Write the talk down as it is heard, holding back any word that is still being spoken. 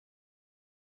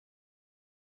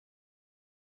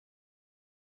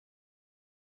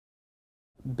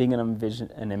being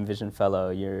an M+Vision Fellow,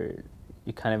 you're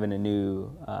kind of in a new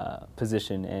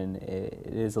position, and it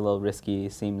is a little risky.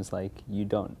 It seems like you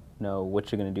don't know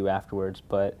what you're going to do afterwards,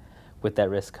 but with that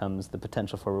risk comes the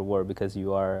potential for reward because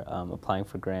you are applying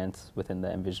for grants within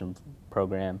the M+Vision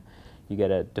program. You get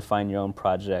to define your own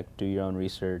project, do your own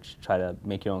research, try to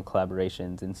make your own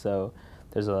collaborations, and so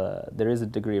there is a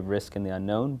degree of risk in the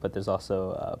unknown, but there's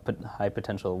also a high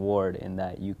potential reward in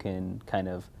that you can kind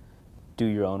of do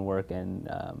your own work and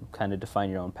kind of define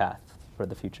your own path for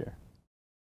the future.